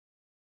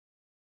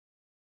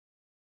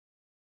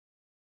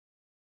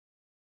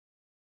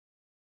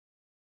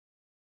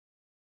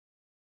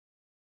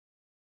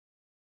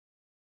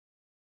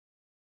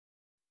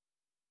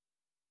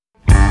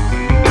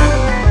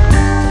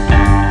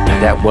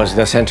was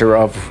the center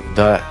of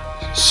the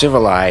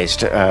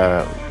civilized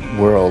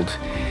world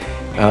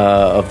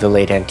of the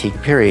late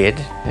antique period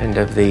and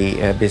of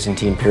the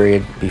Byzantine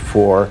period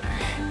before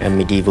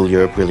medieval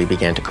Europe really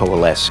began to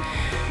coalesce.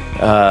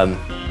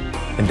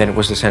 And then it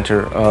was the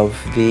center of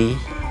the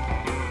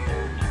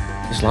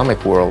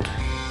Islamic world,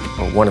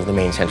 or one of the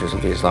main centers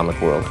of the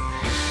Islamic world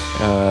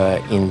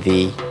in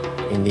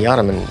the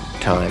Ottoman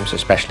times,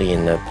 especially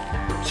in the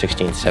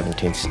 16th,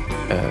 17th,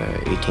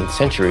 18th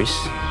centuries.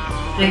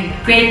 The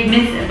great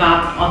myth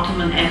about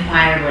Ottoman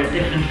Empire, where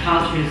different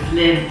cultures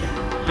lived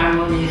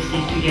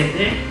harmoniously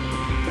together,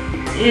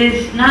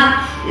 is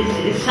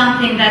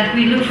something that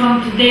we look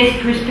from today's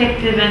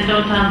perspective and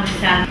don't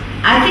understand.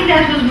 I think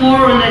that was more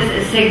or less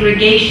a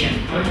segregation.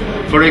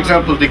 For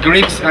example, the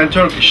Greeks and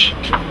Turkish,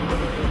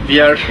 we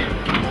are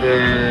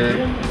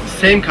the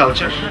same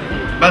culture,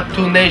 but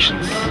two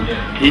nations.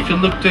 If you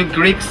look to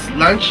Greeks'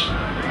 lunch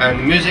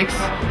and music,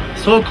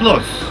 so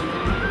close.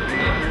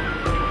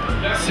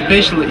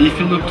 Especially if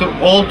you look to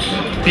old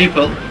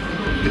people,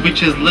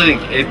 which is living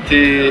at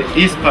the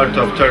east part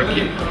of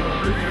Turkey,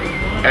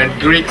 and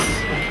Greeks,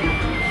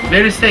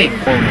 very same.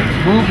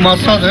 Bu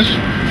masadır.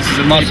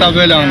 Size masa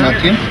böyle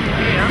anlatayım.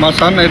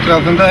 Masanın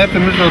etrafında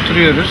hepimiz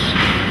oturuyoruz.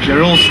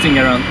 We're all sitting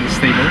around this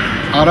table.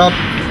 Arap,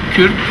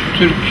 Kürt,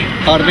 Türk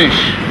kardeş.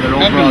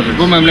 Hepimiz.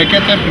 Bu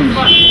memleket hepimiz.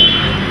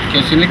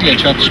 Kesinlikle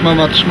çatışma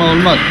matışma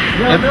olmaz.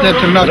 Hep de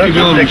tırnak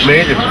gibi olmuş.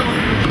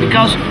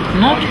 Because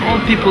not all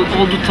people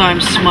all the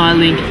time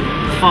smiling,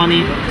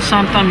 funny.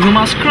 Sometimes you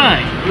must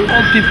cry.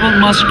 All people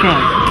must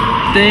cry.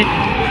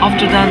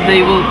 After that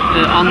they will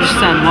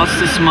understand what's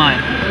the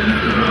smile,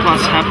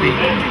 what's happy.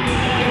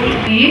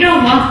 You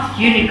don't want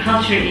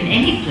uniculture in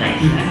any place.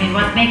 I mean,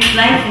 what makes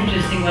life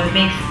interesting, what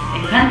makes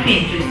a country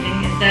interesting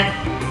is that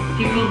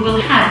people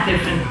will have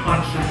different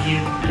points of view,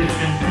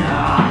 different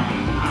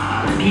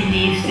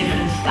beliefs,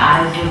 different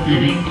styles of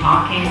living,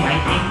 talking,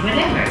 writing,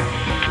 whatever.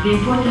 The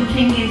important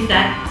thing is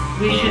that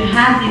we should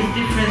have these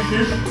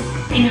differences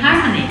in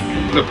harmony.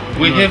 Look,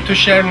 we have to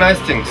share nice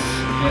things.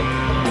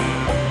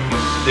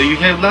 You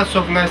have lots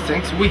of nice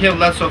things, we have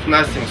lots of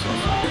nice things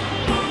also.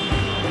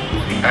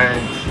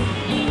 And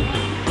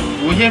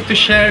we have to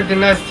share the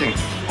nice things.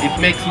 It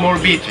makes more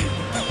beauty.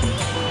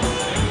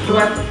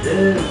 What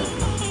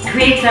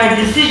creates our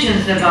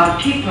decisions about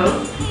people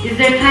is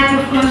their type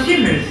of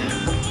consumerism.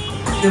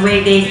 The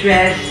way they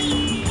dress,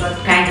 what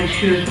kind of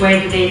shoes, where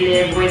do they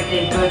live, where do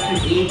they go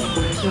to eat,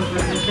 and so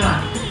forth and so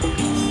on.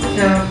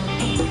 So,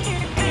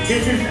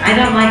 I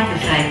don't like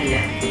this idea,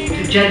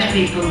 to judge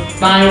people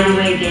by the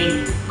way they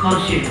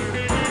consume.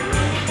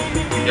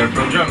 You're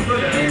from Germany,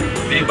 and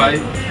we buy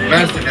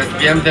Mercedes,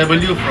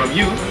 BMW from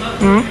you,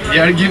 we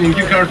are giving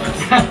you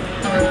carpets.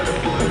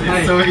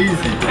 It's so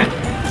easy.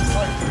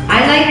 I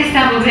like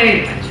Istanbul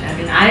very much. I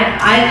mean,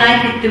 I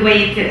like it the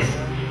way it is.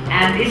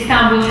 And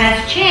Istanbul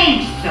has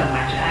changed so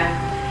much.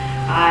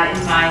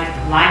 In my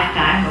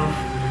lifetime of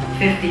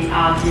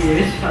 50-odd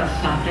years or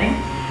something,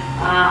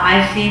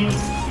 I've seen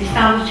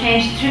Istanbul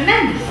change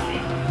tremendously.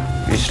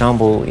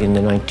 Istanbul in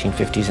the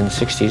 1950s and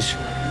 60s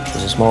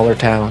was a smaller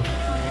town,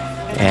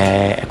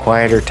 a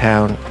quieter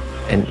town,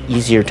 an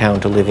easier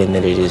town to live in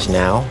than it is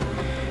now.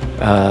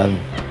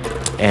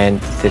 And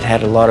it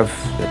had a lot of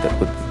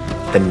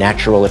the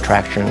natural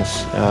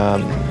attractions.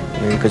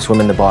 You could swim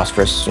in the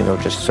Bosphorus,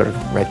 just sort of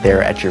right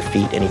there at your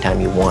feet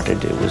anytime you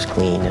wanted. It was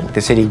clean. And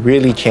the city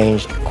really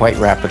changed quite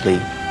rapidly,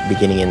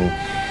 beginning in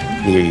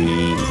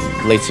the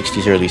late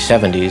 60s, early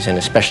 70s, and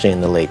especially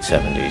in the late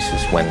 70s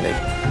is when the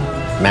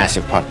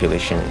massive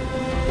population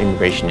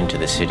immigration into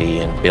the city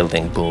and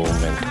building boom,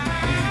 and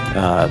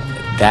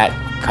that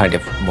kind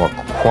of more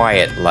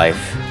quiet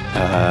life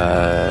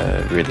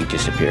really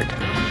disappeared.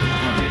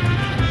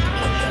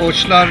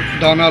 Koçlar,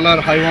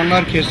 danalar,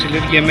 hayvanlar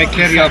kesilir,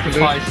 yemekler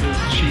yapılır,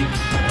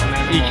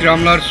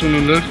 ikramlar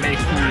sunulur.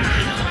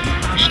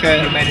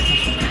 İşte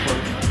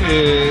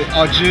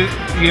acı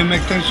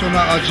yemekten sonra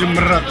acı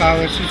mırra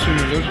kahvesi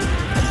sunulur.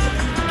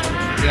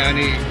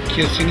 Yani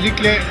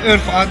kesinlikle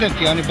örf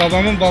adet. Yani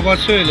babamın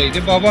babası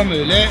öyleydi, babam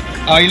öyle.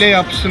 Aile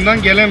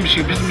yapısından gelen bir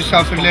şey. Biz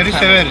misafirleri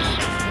severiz.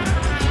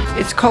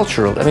 It's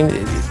cultural. I mean,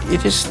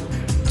 it is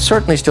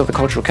certainly still the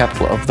cultural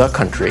capital of the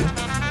country,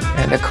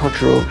 and a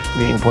cultural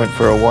meeting point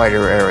for a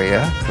wider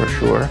area, for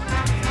sure.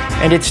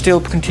 And it still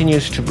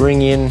continues to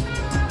bring in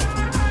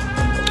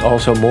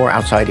also more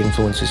outside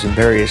influences in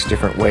various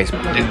different ways.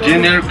 The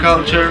dinner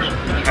culture,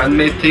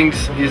 handmade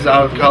things is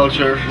our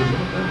culture.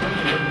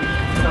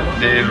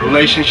 The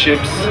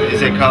relationships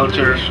is a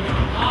culture.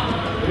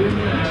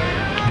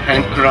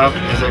 Handcraft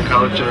is a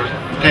culture.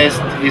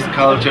 Taste is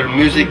culture.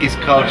 Music is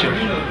culture.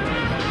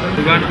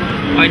 When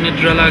I need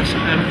to relax,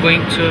 I'm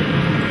going to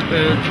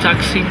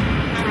Taksim.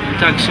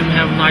 Taksim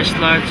have nice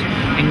lights,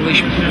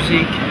 English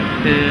music,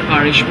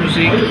 Irish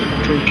music,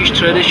 Turkish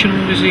traditional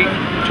music,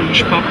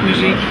 Turkish pop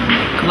music,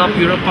 club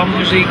European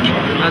music,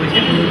 and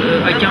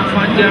I can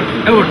find there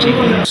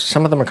everything.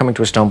 Some of them are coming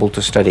to Istanbul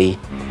to study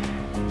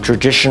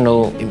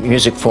traditional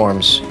music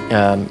forms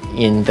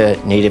in the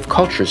native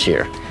cultures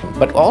here.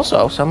 but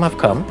also some have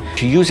come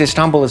to use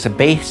Istanbul as a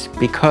base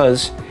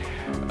because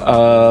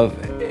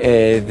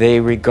they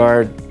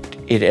regard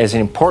it as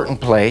an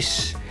important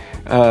place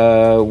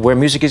where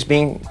music is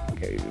being,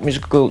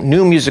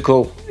 new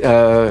musical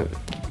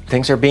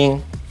things are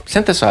being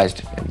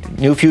synthesized.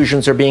 New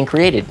fusions are being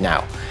created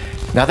now.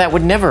 Now that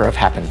would never have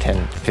happened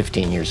 10,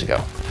 15 years ago.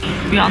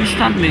 We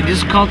understand me.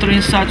 This culture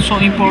inside so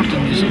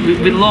important.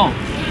 We love,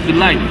 we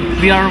like.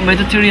 We are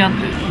Mediterranean.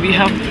 We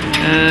have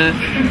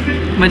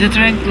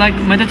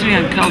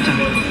Mediterranean culture.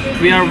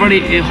 We are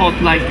very hot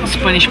like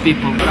Spanish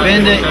people.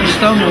 When the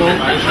Istanbul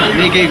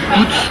they gave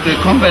good the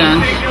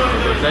conference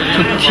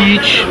to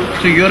teach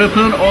to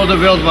European or the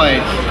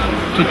worldwide,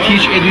 to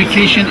teach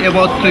education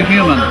about the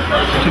human,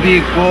 to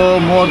be go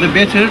more the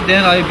better,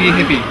 then I'll be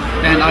happy.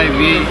 Then I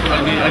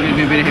will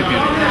be very happy.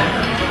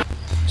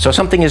 So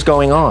something is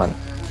going on.